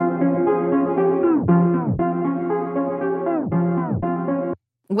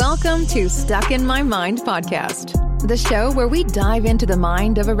Welcome to Stuck in My Mind podcast, the show where we dive into the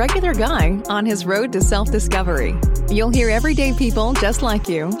mind of a regular guy on his road to self-discovery. You'll hear everyday people just like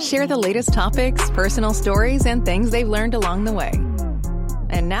you share the latest topics, personal stories, and things they've learned along the way.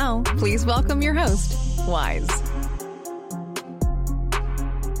 And now, please welcome your host, Wise.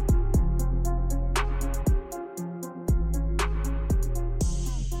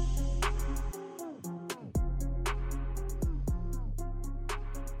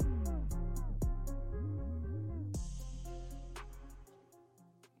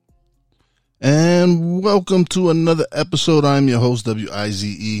 And welcome to another episode. I'm your host,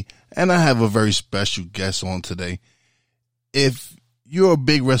 W-I-Z-E, and I have a very special guest on today. If you're a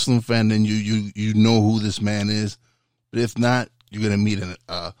big wrestling fan, then you know who this man is. But if not, you're going to meet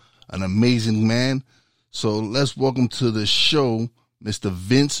an amazing man. So let's welcome to the show, Mr.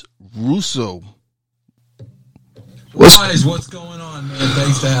 Vince Russo. What's going on, man?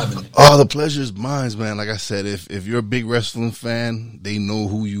 Thanks for having me. Oh, the pleasure is mine, man. Like I said, if you're a big wrestling fan, they know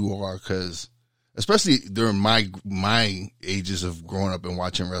who you are, because especially during my ages of growing up and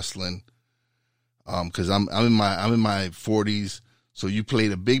watching wrestling, because I'm in my 40s, so you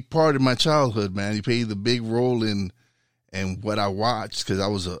played a big part in my childhood, man. You played the big role in what I watched, because I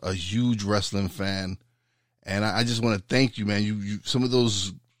was a huge wrestling fan, and I just want to thank you, man. You some of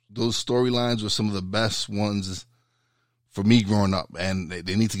those storylines were some of the best ones for me growing up, and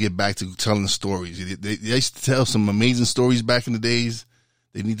they need to get back to telling stories. They used to tell some amazing stories back in the days.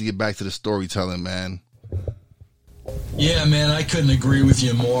 They need to get back to the storytelling, man. Yeah, man, I couldn't agree with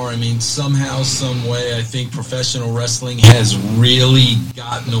you more. I mean, somehow, some way, I think professional wrestling has really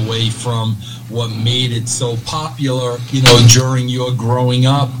gotten away from what made it so popular, during your growing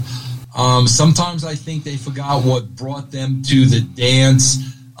up. Sometimes I think they forgot what brought them to the dance.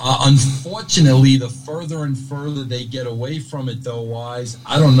 Unfortunately, the further and further they get away from it, though, Wise,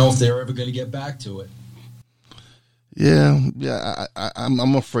 I don't know if they're ever going to get back to it. Yeah,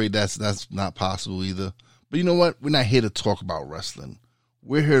 I'm afraid that's not possible either. But you know what? We're not here to talk about wrestling.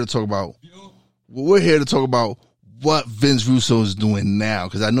 We're here to talk about what Vince Russo is doing now.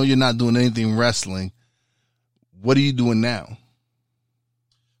 Because I know you're not doing anything wrestling. What are you doing now?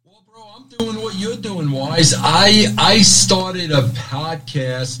 Doing what you're doing, Wise. I started a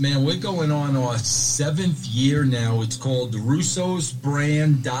podcast, man. We're going on our 7th year now. It's called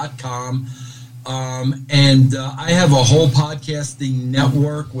russosbrand.com. And I have a whole podcasting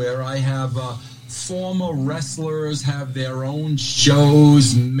network where I have former wrestlers have their own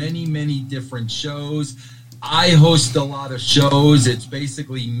shows, many different shows. I host a lot of shows. It's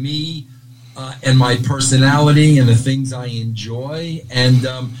basically me and my personality and the things I enjoy. And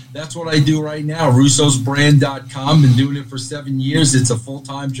that's what I do right now, russosbrand.com. Been doing it for 7 years. It's a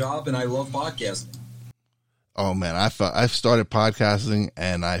full-time job, and I love podcasting. Oh, man, I started podcasting,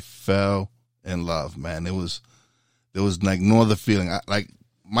 and I fell in love, man. There was like no other feeling.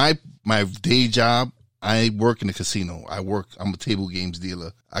 My day job, I work in a casino. I'm a table games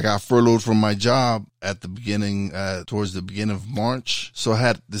dealer. I got furloughed from my job at the beginning, towards the beginning of March. So I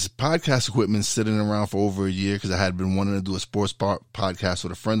had this podcast equipment sitting around for over a year, because I had been wanting to do a sports podcast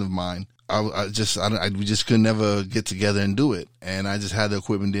with a friend of mine. We just could never get together and do it. And I just had the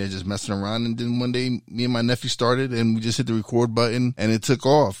equipment there just messing around. And then one day, me and my nephew started, and we just hit the record button, and it took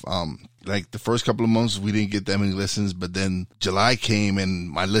off. Like the first couple of months, we didn't get that many listens, but then July came and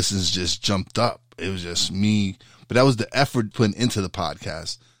my listens just jumped up. It was just me, but that was the effort put into the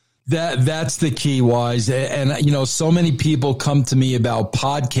podcast. That's the key, Wise. And, so many people come to me about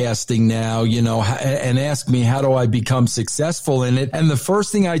podcasting now, and ask me, how do I become successful in it? And the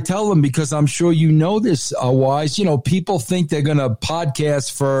first thing I tell them, because I'm sure you know this, Wise, people think they're going to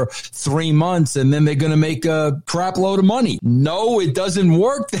podcast for 3 months and then they're going to make a crap load of money. No, it doesn't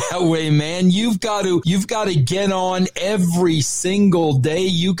work that way, man. You've got to get on every single day.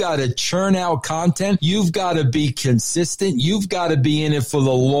 You got to churn out content. You've got to be consistent. You've got to be in it for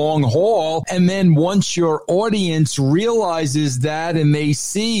the long haul. And then once your audience realizes that and they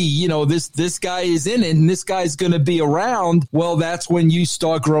see, this guy is in it and this guy's going to be around, well, that's when you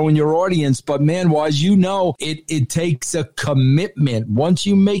start growing your audience. But man, Wise, it takes a commitment. Once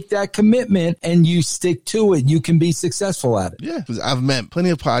you make that commitment and you stick to it, you can be successful at it. Yeah, because I've met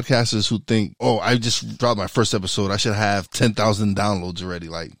plenty of podcasters who think, I just dropped my first episode, I should have 10,000 downloads already.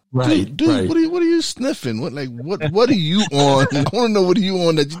 Like, Right, dude, right. What are you sniffing? What are you on? I want to know what are you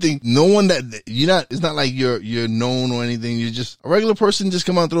on that you think no one that you're not. It's not like you're known or anything. You're just a regular person. Just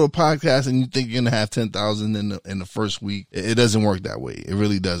come out through a podcast and you think you're gonna have 10,000 in the first week. It doesn't work that way. It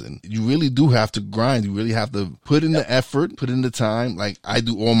really doesn't. You really do have to grind. You really have to put in the effort, put in the time. Like I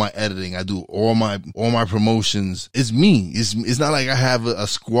do all my editing. I do all my promotions. It's me. It's not like I have a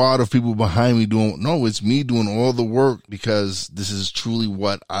squad of people behind me doing. No, it's me doing all the work because this is truly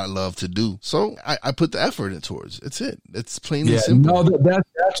what I love to do. So I put the effort in towards. It's it. It's plain and simple. No,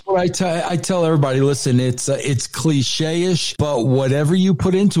 that's what I tell everybody. Listen, it's cliche-ish, but whatever you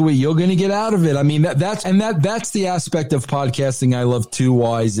put into it, you're going to get out of it. I mean, that's the aspect of podcasting I love too,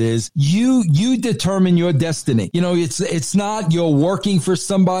 Wise, is you determine your destiny. You know, it's not you're working for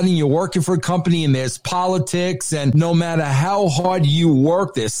somebody, you're working for a company and there's politics, and no matter how hard you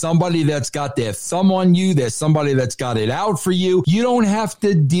work, there's somebody that's got their thumb on you. There's somebody that's got it out for you. You don't have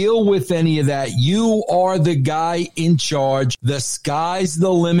to deal with any of that. You are the guy in charge. The sky's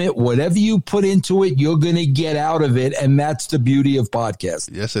the limit. Whatever you put into it, you're going to get out of it. And that's the beauty of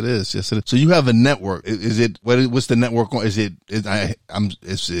podcasting. Yes, it is. Yes, it is. So you have a network. Is it, what's the network on? Is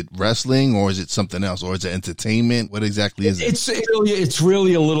it wrestling, or is it something else, or is it entertainment? What exactly is it? It's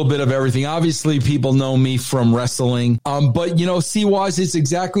really a little bit of everything. Obviously people know me from wrestling. But you know, C-Wise, it's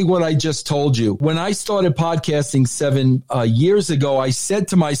exactly what I just told you. When I started podcasting 7 years ago, I said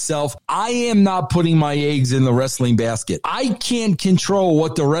to myself, I am not putting my eggs in the wrestling basket. I can't control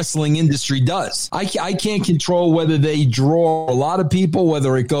what the wrestling industry does. I can't control whether they draw a lot of people,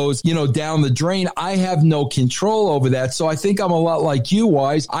 whether it goes, you know, down the drain. I have no control over that. So I think I'm a lot like you,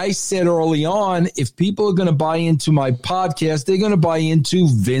 Wise. I said early on, if people are going to buy into my podcast, they're going to buy into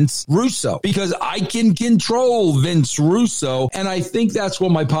Vince Russo because I can control Vince Russo. And I think that's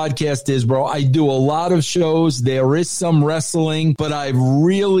what my podcast is, bro. I do a lot of shows. There is some wrestling, but I've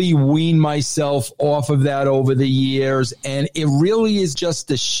really weaned myself off of that over the years. And it really is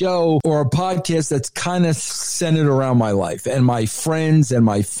just a show or a podcast that's kind of centered around my life and my friends and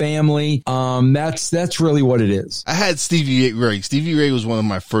my family. That's really what it is. I had Stevie Ray. Stevie Ray was one of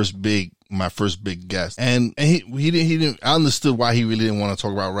my first big guests, and he didn't. I understood why he really didn't want to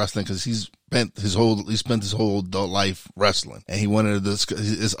talk about wrestling because he spent his whole adult life wrestling, and he wanted to discuss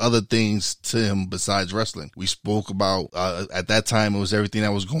his other things to him besides wrestling. We spoke about at that time it was everything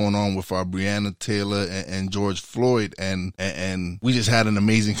that was going on with Breonna Taylor and George Floyd, and we just had an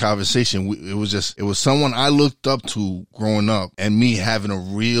amazing conversation. It was someone I looked up to growing up, and me having a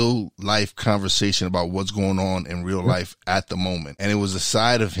real life conversation about what's going on in real life at the moment. And it was a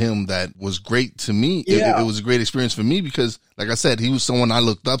side of him that was great to me. Yeah. It was a great experience for me because, like I said, he was someone I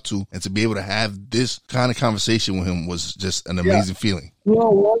looked up to, and to be able to have this kind of conversation with him was just an amazing feeling.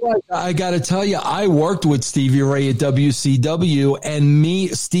 Well, I got to tell you, I worked with Stevie Ray at WCW, and me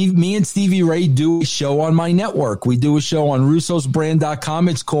and Stevie Ray do a show on my network. We do a show on russosbrand.com.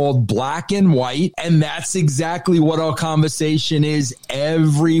 It's called Black and White, and that's exactly what our conversation is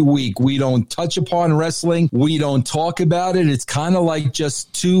every week. We don't touch upon wrestling. We don't talk about it. It's kind of like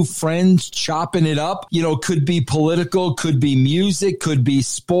just two friends chopping it up. You know, could be political, could be music, could be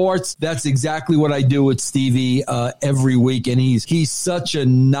sports. That's exactly what I do with Stevie every week, and he's such a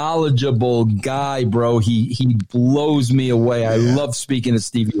knowledgeable guy, bro. He blows me away. I love speaking to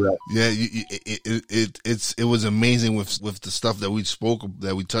Stevie Ray. Yeah, it was amazing with the stuff that we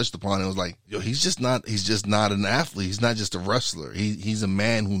touched upon. It was like, yo, he's just not an athlete. He's not just a wrestler. He's a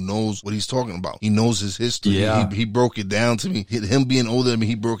man who knows what he's talking about. He knows his history. Yeah. He broke it down to me. Him being older than me,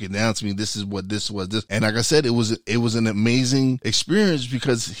 he broke it down to me. This is what this was. This, and like I said, it was an amazing experience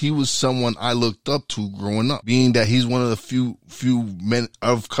because he was someone I looked up to growing up. Being that he's one of the few men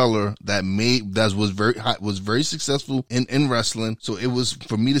of color that was very successful in wrestling. So it was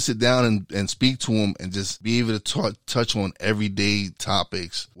for me to sit down and speak to him and just be able to touch on everyday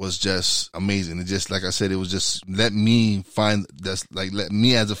topics was just amazing. And just like I said, it was just let me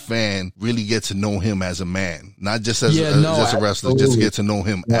as a fan really get to know him as a man, not just as a wrestler, absolutely. just to get to know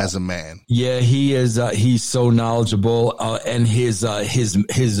him as a man. Yeah, he is. He's so knowledgeable, and his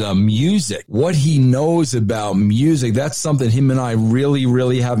music, what he knows about music, that's something him and I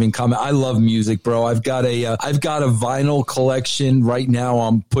really have in common. I love music, bro. I've got a vinyl collection right now.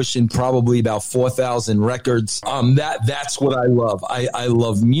 I'm pushing probably about 4,000 records. That's what I love. I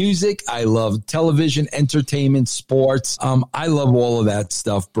love music. I love television, entertainment, sports. I love all of that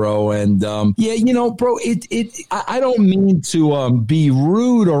stuff, bro. And yeah, you know, bro, I don't mean to be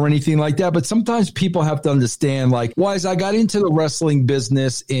rude or anything like that, but sometimes people have to understand, like, Wise, I got into the wrestling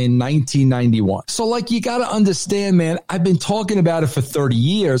business in 1991. So, like, you got to understand, man, I've been talking about it for 30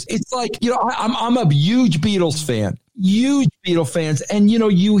 years. It's like, you know, I'm a huge Beatles fan. huge Beatle fans. And, you know,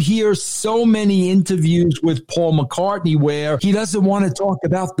 you hear so many interviews with Paul McCartney where he doesn't want to talk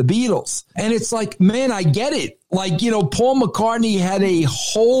about the Beatles. And it's like, man, I get it. Like, you know, Paul McCartney had a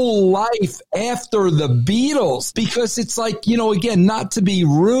whole life after the Beatles because it's like, you know, again, not to be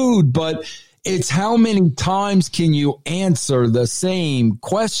rude, but it's how many times can you answer the same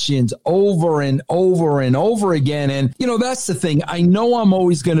questions over and over and over again? And, you know, that's the thing. I know I'm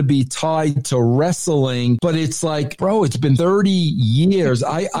always going to be tied to wrestling, but it's like, bro, it's been 30 years.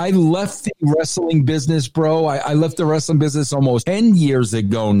 I left the wrestling business, bro. I left the wrestling business almost 10 years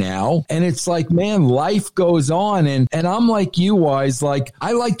ago now. And it's like, man, life goes on. And I'm like you, Wise, like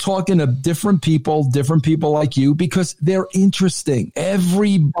I like talking to different people like you, because they're interesting.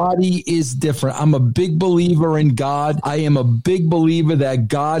 Everybody is different. I'm a big believer in God. I am a big believer that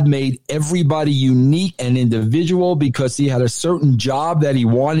God made everybody unique and individual because he had a certain job that he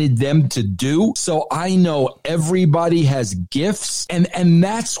wanted them to do. So I know everybody has gifts, and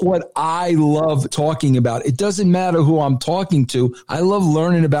that's what I love talking about. It doesn't matter who I'm talking to. I love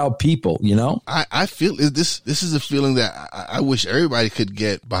learning about people, you know? I feel this is a feeling that I wish everybody could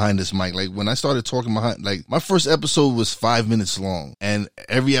get behind this mic. Like when I started talking behind, like my first episode was 5 minutes long, and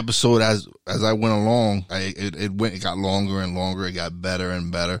every episode as I went along, it got longer and longer. It got better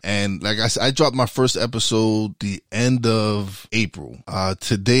and better. And like I said, I dropped my first episode the end of April.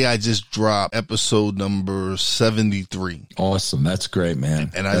 Today I just dropped episode number 73. Awesome. That's great,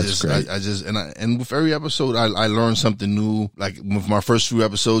 man. And and with every episode, I learned something new. Like with my first few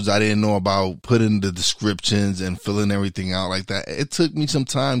episodes, I didn't know about putting the descriptions and filling everything out like that. It took me some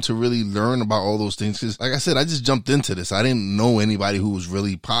time to really learn about all those things. Cause like I said, I just jumped into this. I didn't know anybody who was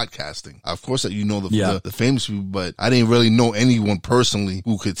really podcasting. Of course, you know the famous people, but I didn't really know anyone personally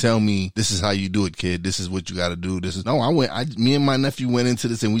who could tell me this is how you do it, kid. This is what you got to do. Me and my nephew went into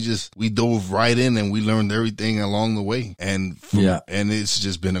this, and we dove right in, and we learned everything along the way. And it's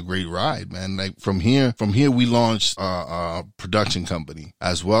just been a great ride, man. Like from here we launched a production company,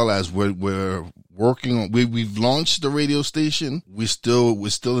 as well as we're working on. We've launched the radio station. We're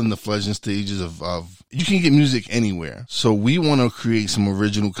still in the fledgling stages of you can get music anywhere. So we want to create some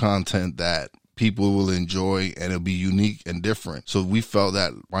original content that people will enjoy, and it'll be unique and different. So we felt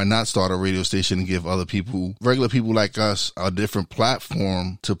that why not start a radio station and give other people, regular people like us, a different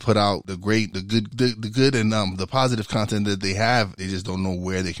platform to put out the good and the positive content that they have. They just don't know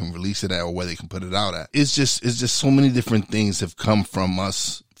where they can release it at or where they can put it out at. It's just so many different things have come from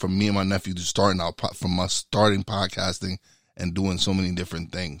us, from me and my nephew, starting podcasting and doing so many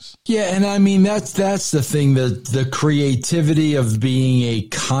different things. Yeah, and I mean that's the thing, the creativity of being a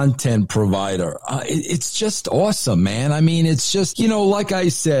content provider. It's just awesome, man. I mean, it's just, you know, like I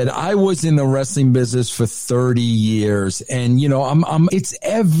said, I was in the wrestling business for 30 years, and you know, it's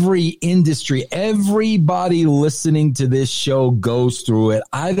every industry, everybody listening to this show goes through it.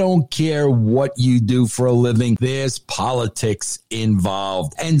 I don't care what you do for a living. There's politics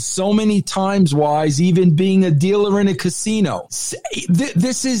involved, and so many times, Wise, even being a dealer in a casino.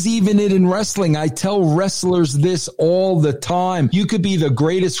 This is even it in wrestling. I tell wrestlers this all the time. You could be the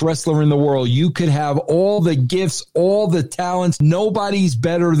greatest wrestler in the world. You could have all the gifts, all the talents. Nobody's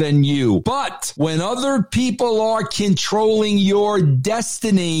better than you. But when other people are controlling your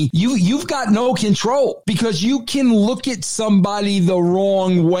destiny, you've got no control, because you can look at somebody the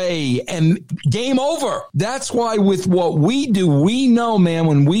wrong way and game over. That's why with what we do, we know, man,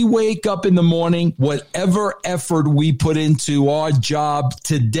 when we wake up in the morning, whatever effort we put into our job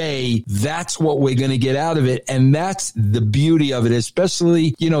today, that's what we're going to get out of it. And that's the beauty of it,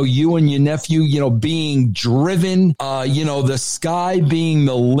 especially, you know, you and your nephew, you know, being driven, you know, the sky being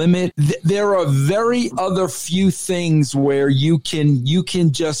the limit. There are very other few things where you can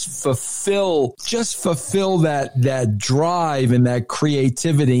just fulfill that drive and that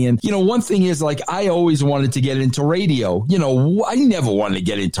creativity. And, you know, one thing is, like, I always wanted to get into radio. You know, I never wanted to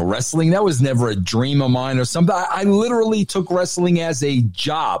get into wrestling. That was never a dream of mine or something. I literally took wrestling as a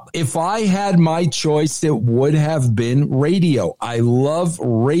job. If I had my choice, it would have been radio. I love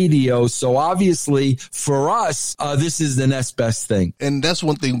radio. So obviously for us, this is the next best thing. And that's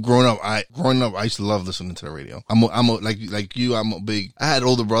one thing growing up, I used to love listening to the radio. I had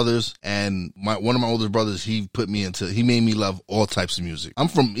older brothers, and one of my older brothers, he made me love all types of music. I'm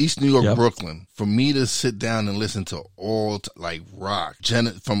from East New York, Brooklyn. For me to sit down and listen to all like rock,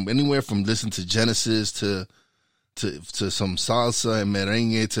 from anywhere from listening to Genesis to some salsa and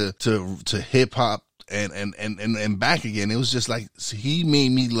merengue to hip hop and back again. It was just like, he made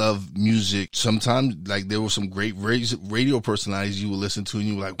me love music. Sometimes, like, there were some great radio personalities you would listen to, and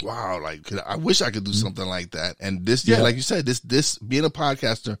you were like, wow, like, I wish I could do something like that. And this, like you said, this being a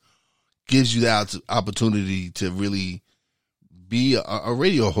podcaster gives you that opportunity to really be a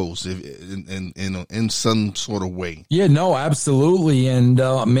radio host in some sort of way. Yeah, no, absolutely. And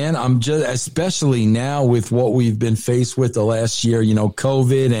man, I'm just, especially now with what we've been faced with the last year,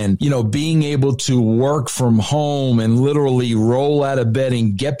 COVID and, being able to work from home and literally roll out of bed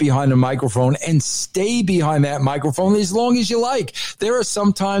and get behind a microphone and stay behind that microphone as long as you like. There are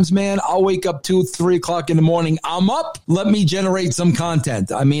some times, man, I'll wake up 2-3 o'clock in the morning. I'm up. Let me generate some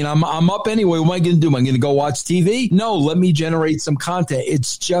content. I mean, I'm up anyway. What am I going to do? Am I going to go watch TV? No, let me generate some content.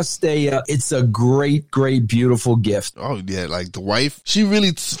 It's just it's a great, beautiful gift. Oh yeah. Like the wife, she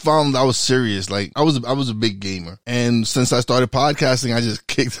really found I was serious. Like I was a big gamer. And since I started podcasting, I just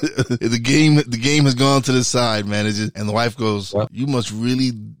kicked the game has gone to the side, man. And the wife goes, you must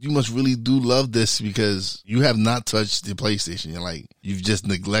really do love this because you have not touched the PlayStation. You're like, you've just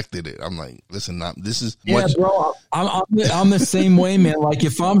neglected it. I'm like, listen, this is much. Bro, I'm the same way, man. Like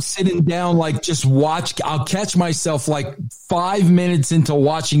if I'm sitting down, like just watch, I'll catch myself like 5 minutes into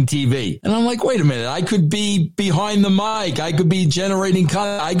watching TV. And I'm like, wait a minute, I could be behind the mic. I could be generating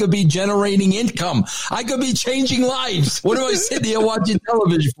content. I could be generating income. I could be changing lives. What do I sit here watching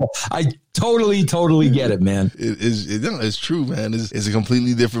television for? I totally get it, man. It's true, man. It's a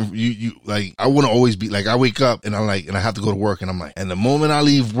completely different. You like. I want to always be like. I wake up and I have to go to work, and I'm like. And the moment I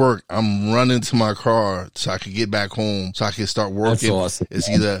leave work, I'm running to my car so I can get back home, so I can start working. That's awesome. It's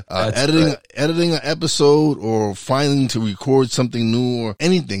either editing an episode or finding to record something new or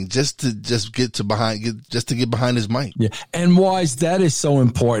anything, just to get behind his mic. Yeah, and Wise, that is so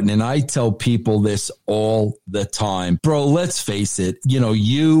important. And I tell people this all the time, bro. Let's face it.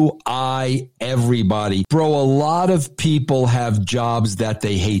 You, everybody, bro, a lot of people have jobs that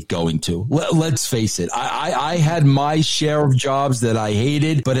they hate going to. Let's face it. I had my share of jobs that I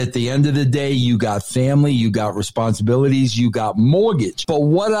hated, but at the end of the day, you got family, you got responsibilities, you got mortgage. But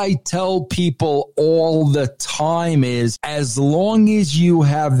what I tell people all the time is, as long as you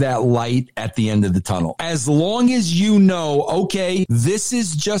have that light at the end of the tunnel, as long as you know, okay, this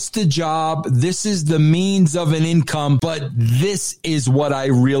is just a job, this is the means of an income, but this is what I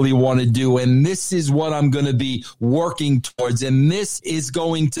really want to do, and this is what I'm going to be working towards, and this is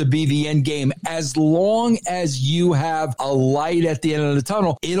going to be the end game. As long as you have a light at the end of the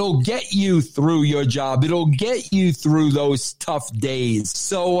tunnel, it'll get you through your job. It'll get you through those tough days.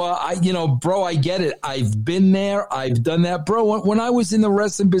 So, bro, I get it. I've been there. I've done that. Bro, when I was in the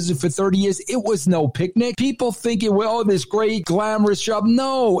wrestling business for 30 years, it was no picnic. People thinking, well, this great glamorous job.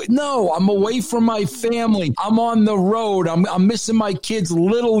 No, I'm away from my family. I'm on the road. I'm missing my kids'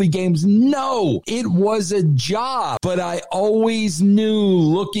 Little League games. No, it was a job, but I always knew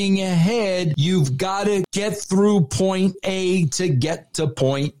looking ahead, you've got to get through point A to get to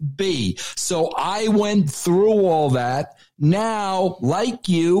point B. So I went through all that. Now, like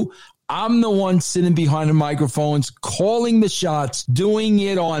you, I'm the one sitting behind the microphones, calling the shots, doing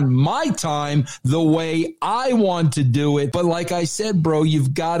it on my time, the way I want to do it. But like I said, bro,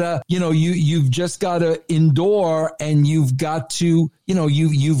 you've got to, you've just got to endure, and you've got to,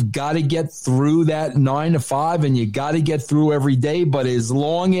 you've got to get through that 9 to 5, and you got to get through every day. But as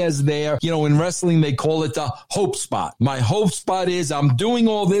long as they're, in wrestling, they call it the hope spot. My hope spot is I'm doing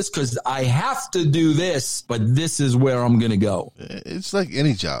all this because I have to do this, but this is where I'm going to go. It's like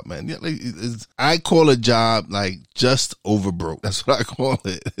any job, man. I call a job like just over broke. That's what I call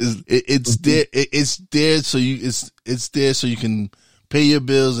it. It's there. It's there so it's there so you can pay your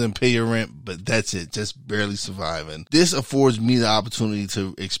bills and pay your rent, but that's it. Just barely surviving. This affords me the opportunity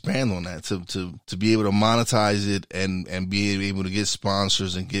to expand on that, to be able to monetize it and be able to get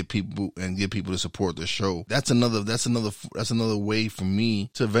sponsors and get people to support the show. That's another way for me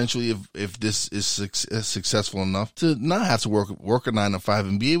to eventually, if this is successful enough, to not have to work a 9 to 5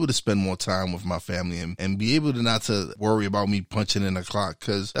 and be able to spend more time with my family and be able to not to worry about me punching in a clock,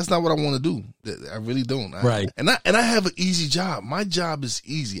 because that's not what I want to do. I really don't. Right. And I have an easy job. My job is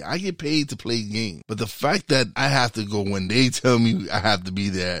easy. I get paid to play games, but the fact that I have to go when they tell me I have to be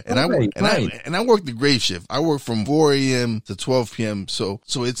there, and I work the grave shift. I work from 4 a.m. to 12 p.m. So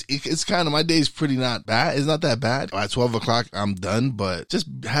it's kind of, my day's pretty not bad. It's not that bad. At 12 o'clock, I'm done, but just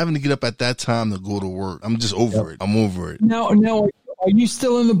having to get up at that time to go to work, I'm just over it. I'm over it. Now, are you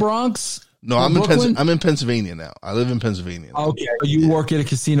still in the Bronx? No, I'm in Pennsylvania now. I live in Pennsylvania. Okay. You work at a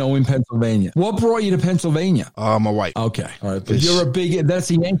casino in Pennsylvania. What brought you to Pennsylvania? My wife. Okay. All right. But you're a big, that's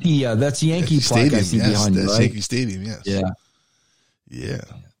a Yankee plaque I see behind you, right? Yankee Stadium, yes. Yeah. Yeah.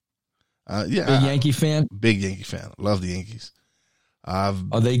 Big Yankee fan? Big Yankee fan. Love the Yankees. Are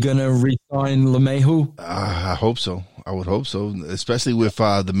they going to re-sign LeMahieu? I hope so. I would hope so, especially with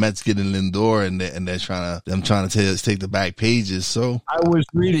the Mets getting Lindor and they're trying to take the back pages. So I was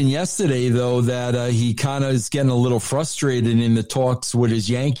reading yesterday though that he kind of is getting a little frustrated in the talks with his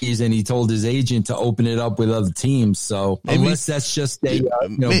Yankees, and he told his agent to open it up with other teams. So unless that's just that's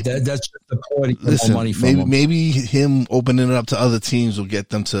just the party for money from him. Maybe him opening it up to other teams will get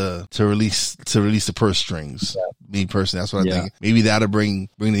them to release the purse strings. Yeah. Me personally, that's what I think. Maybe that'll bring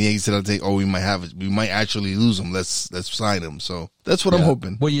the Yankees to the take. Oh, we might actually lose him. Let's sign him. So that's what I'm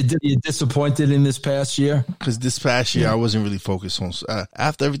hoping. Well, you disappointed in this past year? Because this past year I wasn't really focused on.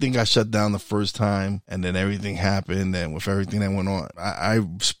 After everything got shut down the first time, and then everything happened, and with everything that went on, I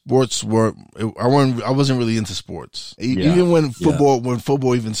wasn't really into sports. Even when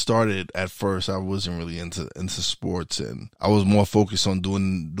football even started at first, I wasn't really into sports, and I was more focused on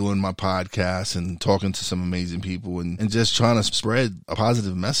doing my podcast and talking to some amazing people and just trying to spread a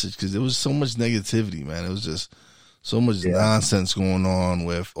positive message, because there was so much negativity, man. It was just so much nonsense going on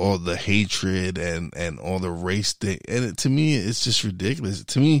with all the hatred and all the race thing. And to me, it's just ridiculous.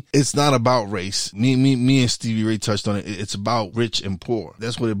 To me, it's not about race. Me and Stevie Ray touched on it. It's about rich and poor.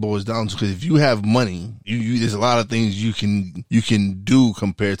 That's what it boils down to. Because if you have money, there's a lot of things you can do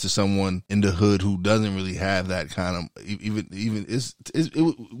compared to someone in the hood who doesn't really have that kind of,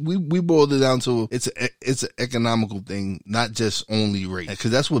 we boiled it down to it's an economical thing, not just only race. Because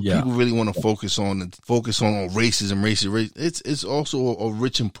that's what people really want to focus on racism. It's also a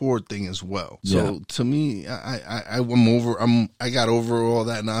rich and poor thing as well. So to me, I got over all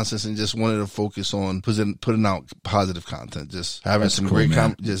that nonsense and just wanted to focus on putting out positive content, just having some great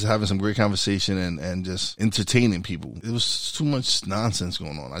conversation and just entertaining people. It was too much nonsense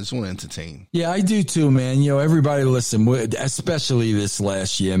going on. I just want to entertain. Yeah, I do too, man. Everybody listen, especially this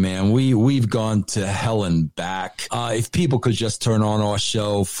last year, man. We've gone to hell and back. If people could just turn on our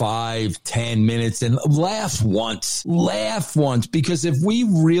show 5-10 minutes and laugh once, because if we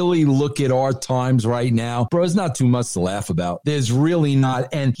really look at our times right now, bro, it's not too much to laugh about. There's really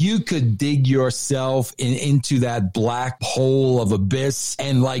not. And you could dig yourself into that black hole of abyss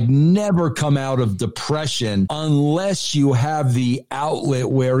and never come out of depression unless you have the outlet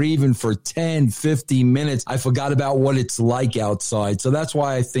where even for 10, 50 minutes, I forgot about what it's like outside. So that's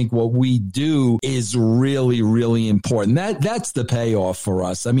why I think what we do is really, really important. That's the payoff for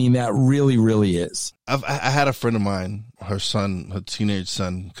us. I mean, that really, really is. I had a friend of mine, her teenage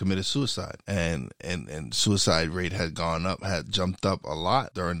son committed suicide, and suicide rate had jumped up a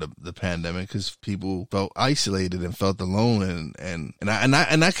lot during the pandemic because people felt isolated and felt alone, and I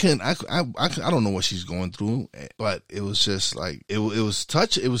don't know what she's going through, but it was just it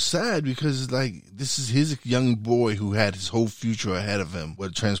was sad because this is his young boy who had his whole future ahead of him.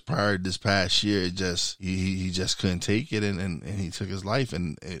 What transpired this past year, he just couldn't take it, and he took his life,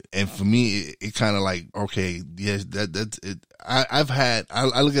 and for me it kind of okay, yes, that's it.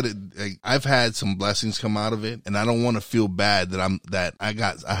 I look at it I've had some blessings come out of it, and I don't want to feel bad that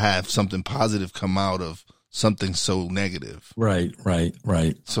I have something positive come out of something so negative. Right.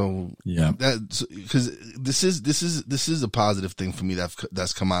 So that's because this is a positive thing for me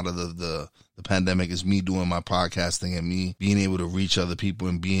that's come out of the pandemic, is me doing my podcasting and me being able to reach other people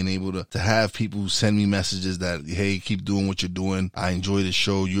and being able to have people send me messages that, hey, keep doing what you're doing. I enjoy the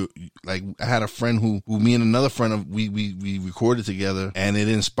show. I had a friend who me and another friend we recorded together, and it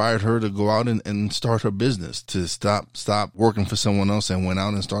inspired her to go out and start her business, to stop working for someone else and went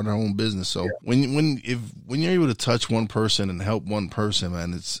out and started her own business. So when you're able to touch one person and help one person,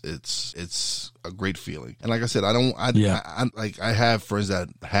 man, it's a great feeling. And like I said, I have friends that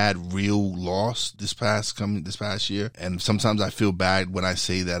had real loss this past year, and sometimes I feel bad when I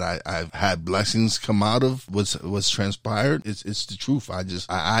say that I've had blessings come out of what's transpired. It's the truth.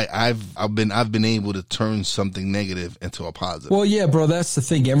 I've been able to turn something negative into a positive. Well, yeah, bro, that's the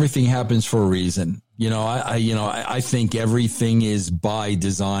thing. Everything happens for a reason. I think everything is by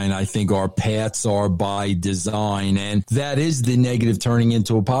design. I think our paths are by design, and that is the negative turning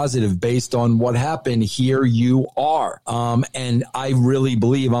into a positive based on what happened. Here you are. And I really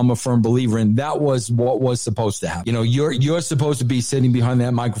believe, I'm a firm believer in, that was what was supposed to happen. You're supposed to be sitting behind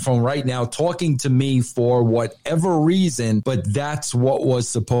that microphone right now talking to me for whatever reason, but that's what was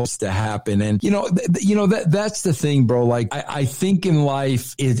supposed to happen. And, that's the thing, bro. I think in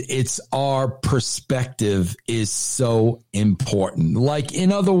life, it's our perspective perspective is so important. Like,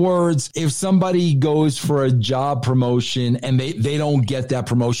 in other words, if somebody goes for a job promotion and they don't get that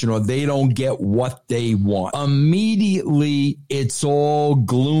promotion or they don't get what they want, immediately it's all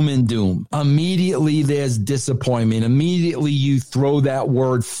gloom and doom. Immediately there's disappointment. Immediately you throw that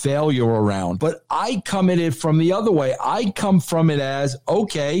word failure around. But I come at it from the other way. I come from it as,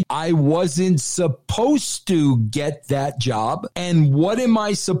 okay, I wasn't supposed to get that job. And what am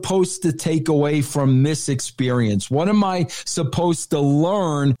I supposed to take away from this experience? What am I supposed to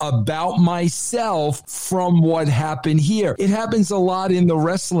learn about myself from what happened here? It happens a lot in the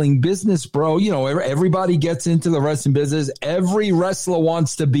wrestling business, bro. You know, everybody gets into the wrestling business. Every wrestler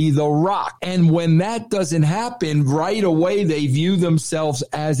wants to be The Rock. And when that doesn't happen, right away, they view themselves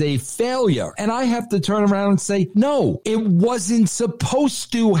as a failure. And I have to turn around and say, no, it wasn't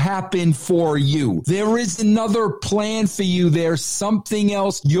supposed to happen for you. There is another plan for you. There's something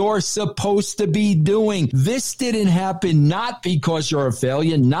else you're supposed to be doing. This didn't happen not because you're a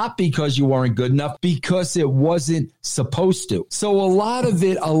failure, not because you weren't good enough, because it wasn't supposed to. So a lot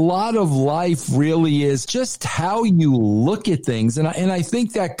of life really is just how you look at things. And I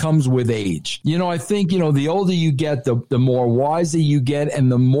think that comes with age. You know, I think, you know, the older you get, the more wiser you get,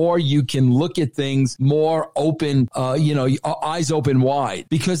 and the more you can look at things more open, eyes open wide,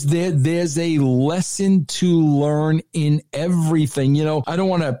 because there's a lesson to learn in everything. You know, I don't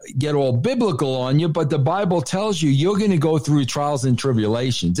want to get all biblical on you, but the Bible tells you you're going to go through trials and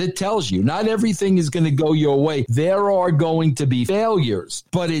tribulations. It tells you not everything is going to go your way. There are going to be failures,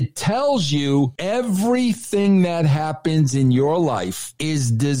 but it tells you everything that happens in your life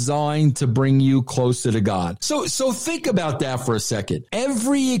is designed to bring you closer to God. So think about that for a second.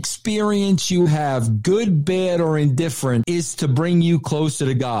 Every experience you have, good, bad, or indifferent, is to bring you closer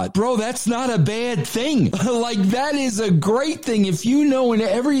to God. Bro, that's not a bad thing. Like, that is a great thing. If you know in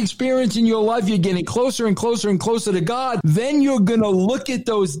every experience in your life you're getting closer and closer and closer to God, then you're going to look at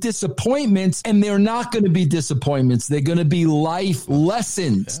those disappointments, and they're not going to be disappointments. They're going to be life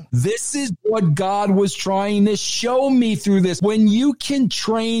lessons. Yeah. This is what God was trying to show me through this. When you can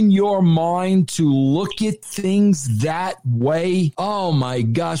train your mind to look at things that way, oh my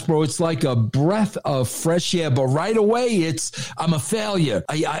gosh, bro, it's like a breath of fresh air. But right away, I'm a failure.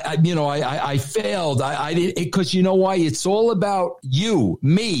 I failed. I did it, because you know why? It's all about you,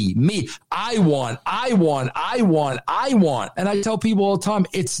 me. I want. And I tell people all the time,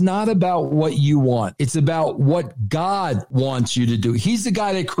 it's not about what you want. It's about what God wants you to do. He's the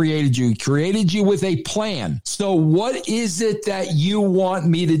guy that created you. He created you with a plan. So what is it that you want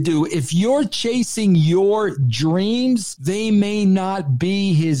me to do? If you're chasing your dreams, they may not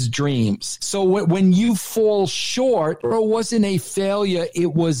be his dreams. So when you fall short, or it wasn't a failure,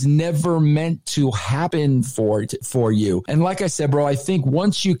 it was never meant to happen for you. And like I said, bro, I think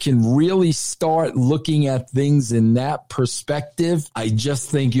once you can really start looking at things in that perspective, I just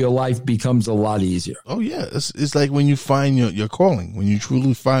think your life becomes a lot easier. Oh yeah, it's like when you find your calling, when you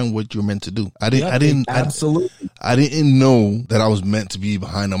truly find what you're meant to do. I didn't know that I was meant to be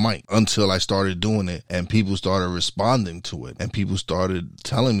behind the mic until I started doing it, and people started responding to it, and people started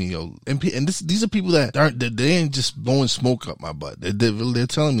telling me, yo, these are people that they ain't just blowing smoke up my butt. They're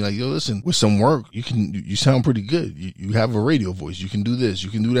telling me, like, yo, listen, with some work, you sound pretty good. You have a radio voice. You can do this. You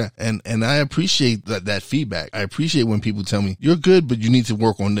can do that. And I appreciate that feedback. I appreciate when people tell me you're good, but you need to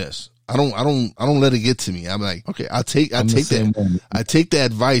work on this. I don't let it get to me. I'm like, okay, I take the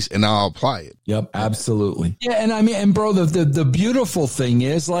advice and I'll apply it. Yep, absolutely. Yeah, and bro, the beautiful thing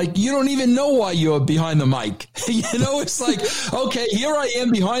is, like, you don't even know why you're behind the mic. You know, it's like, okay, here I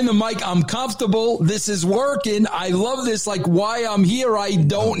am behind the mic. I'm comfortable. This is working. I love this. Like, why I'm here, I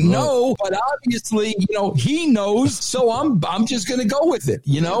don't know. But obviously, you know, he knows. So I'm just gonna go with it.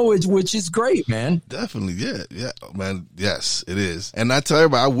 You know, which is great, man. Definitely, yeah, man. Yes, it is. And I tell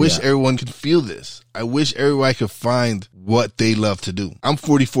everybody, I wish everyone could feel this. I wish everybody could find what they love to do. I'm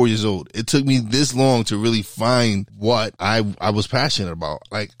 44 years old. It took me this long to really find what I was passionate about.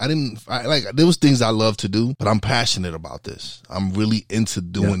 Like, there was things I love to do, but I'm passionate about this. I'm really into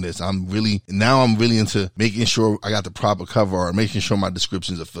doing this. I'm really into making sure I got the proper cover art, making sure my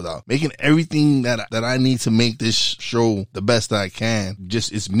descriptions are filled out, making everything that I need to make this show the best I can.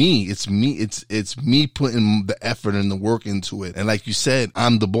 Just, it's me putting the effort and the work into it. And like you said,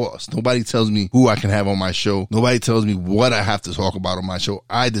 I'm the boss. Nobody tells me who I can have on my show. Nobody tells me what I have to talk about on my show.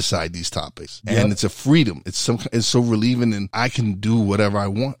 I decide these topics, and it's a freedom. It's so relieving, and I can do whatever I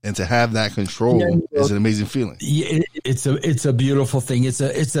want. And to have that control is an amazing feeling. Yeah, it's a beautiful thing.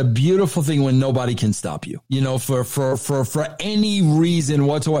 It's a beautiful thing when nobody can stop you, for any reason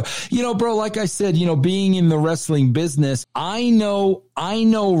whatsoever. Bro, like I said, being in the wrestling business, I know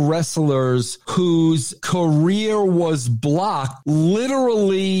wrestlers whose career was blocked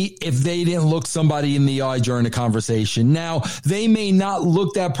literally if they didn't look somebody in the eye during a conversation. Now, they may not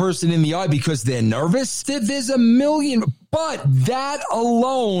look that person in the eye because they're nervous. There's a million, but that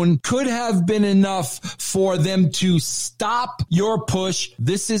alone could have been enough for them to stop your push.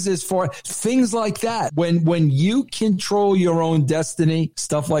 This is as far, things like that. When you control your own destiny,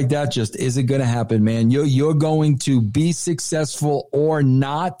 stuff like that just isn't going to happen, man. You're going to be successful or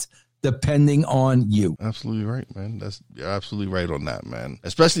not, depending on you. Absolutely right, man. You're absolutely right on that, man.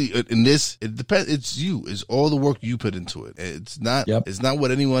 Especially in this, it depends. It's you. It's all the work you put into it. It's not. Yep. It's not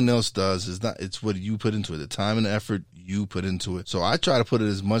what anyone else does. It's what you put into it. The time and the effort you put into it. So I try to put it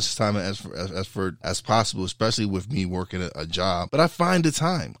as much time and effort as possible, especially with me working a job. But I find the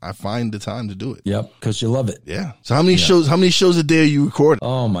time. To do it. Yep, because you love it. Yeah. So how many shows a day are you recording?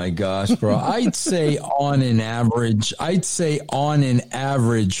 Oh my gosh, bro. I'd say on an average,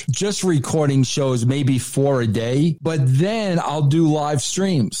 just recording shows maybe 4 a day. But then I'll do live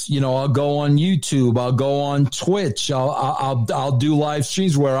streams. I'll go on YouTube. I'll go on Twitch. I'll do live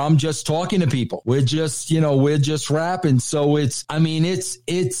streams where I'm just talking to people. We're just rapping. So it's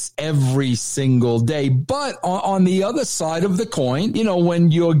every single day. But on the other side of the coin,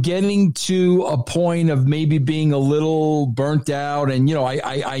 when you're getting to a point of maybe being a little burnt out and,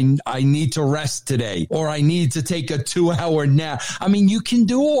 I need to rest today, or I need to take a 2-hour nap. You can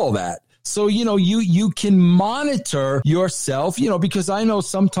do all that. So, you can monitor yourself, because I know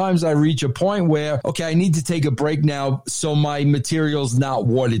sometimes I reach a point where, okay, I need to take a break now so my material's not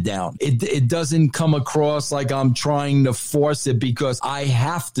watered down. It doesn't come across like I'm trying to force it because I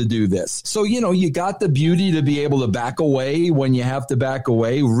have to do this. So, you got the beauty to be able to back away when you have to back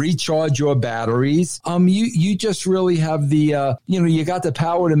away, recharge your batteries. You just really have the, you got the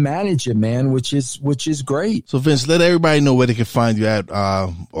power to manage it, man, which is great. So Vince, let everybody know where they can find you at,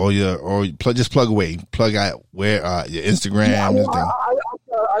 or just plug out where your Instagram. Yeah,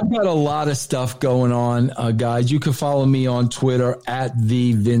 I've got a lot of stuff going on, guys. You can follow me on Twitter at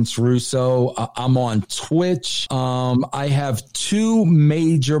the Vince Russo. I'm on Twitch. I have 2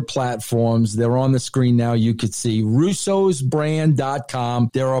 major platforms. They're on the screen now. You could see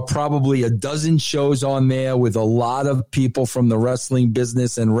russosbrand.com. There are probably a dozen shows on there with a lot of people from the wrestling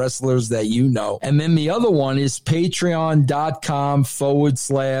business and wrestlers that you know. And then the other one is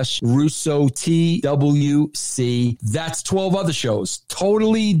patreon.com/Russo TWC. That's 12 other shows.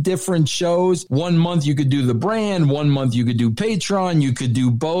 Totally different shows. 1 month you could do the brand. 1 month you could do Patreon. You could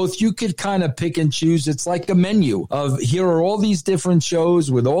do both. You could kind of pick and choose. It's like a menu of here are all these different shows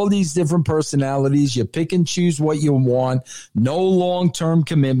with all these different personalities. You pick and choose what you want. No long-term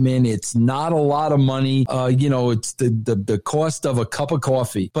commitment. It's not a lot of money. It's the cost of a cup of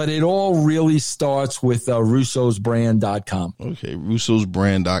coffee. But it all really starts with russosbrand.com. Okay,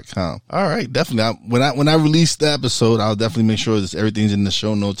 russosbrand.com. All right, definitely. When I release the episode, I'll definitely make sure that everything's in the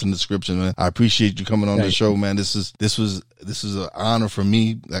show notes and description, man. I appreciate you coming on the show, man. This was an honor for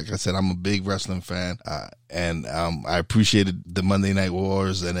me. Like I said, I'm a big wrestling fan, and I appreciated the Monday Night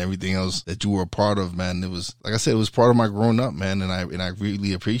Wars and everything else that you were a part of, man. It was, like I said, it was part of my growing up, man, and I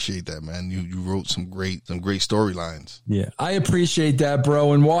really appreciate that, man. You wrote some great storylines. Yeah, I appreciate that,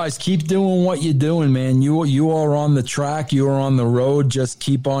 bro. And Wise, keep doing what you're doing, man. You are on the track. You are on the road. Just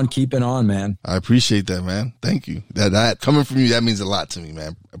keep on keeping on, man. I appreciate that, man. Thank you. That coming from you, that means a lot to me,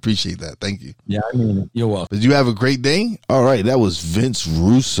 man. Appreciate that. Thank you. Yeah, I mean it. You're welcome. Did you have a great day? All right, that was Vince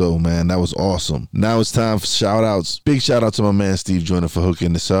Russo, man. That was awesome. Now it's time for shout outs. Big shout out to my man Steve Joyner for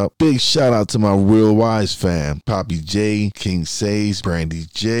hooking this up. Big shout out to my Real Wise fam, Poppy J, King Says, Brandy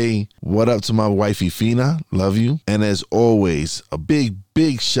J. What up to my wifey Fina? Love you. And as always, a big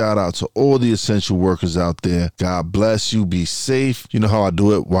shout out to all the essential workers out there. God bless you. Be safe. You know how I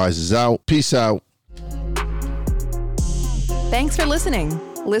do it. Wise is out. Peace out. Thanks for listening.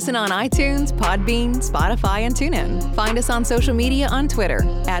 Listen on iTunes, Podbean, Spotify, and TuneIn. Find us on social media on Twitter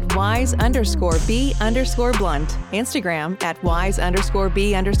at wise_b_blunt, Instagram at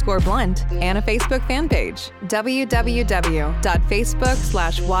wise_b_blunt, and a Facebook fan page,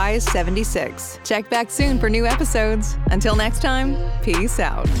 www.facebook.com/wise76. Check back soon for new episodes. Until next time, peace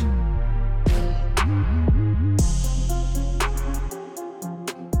out.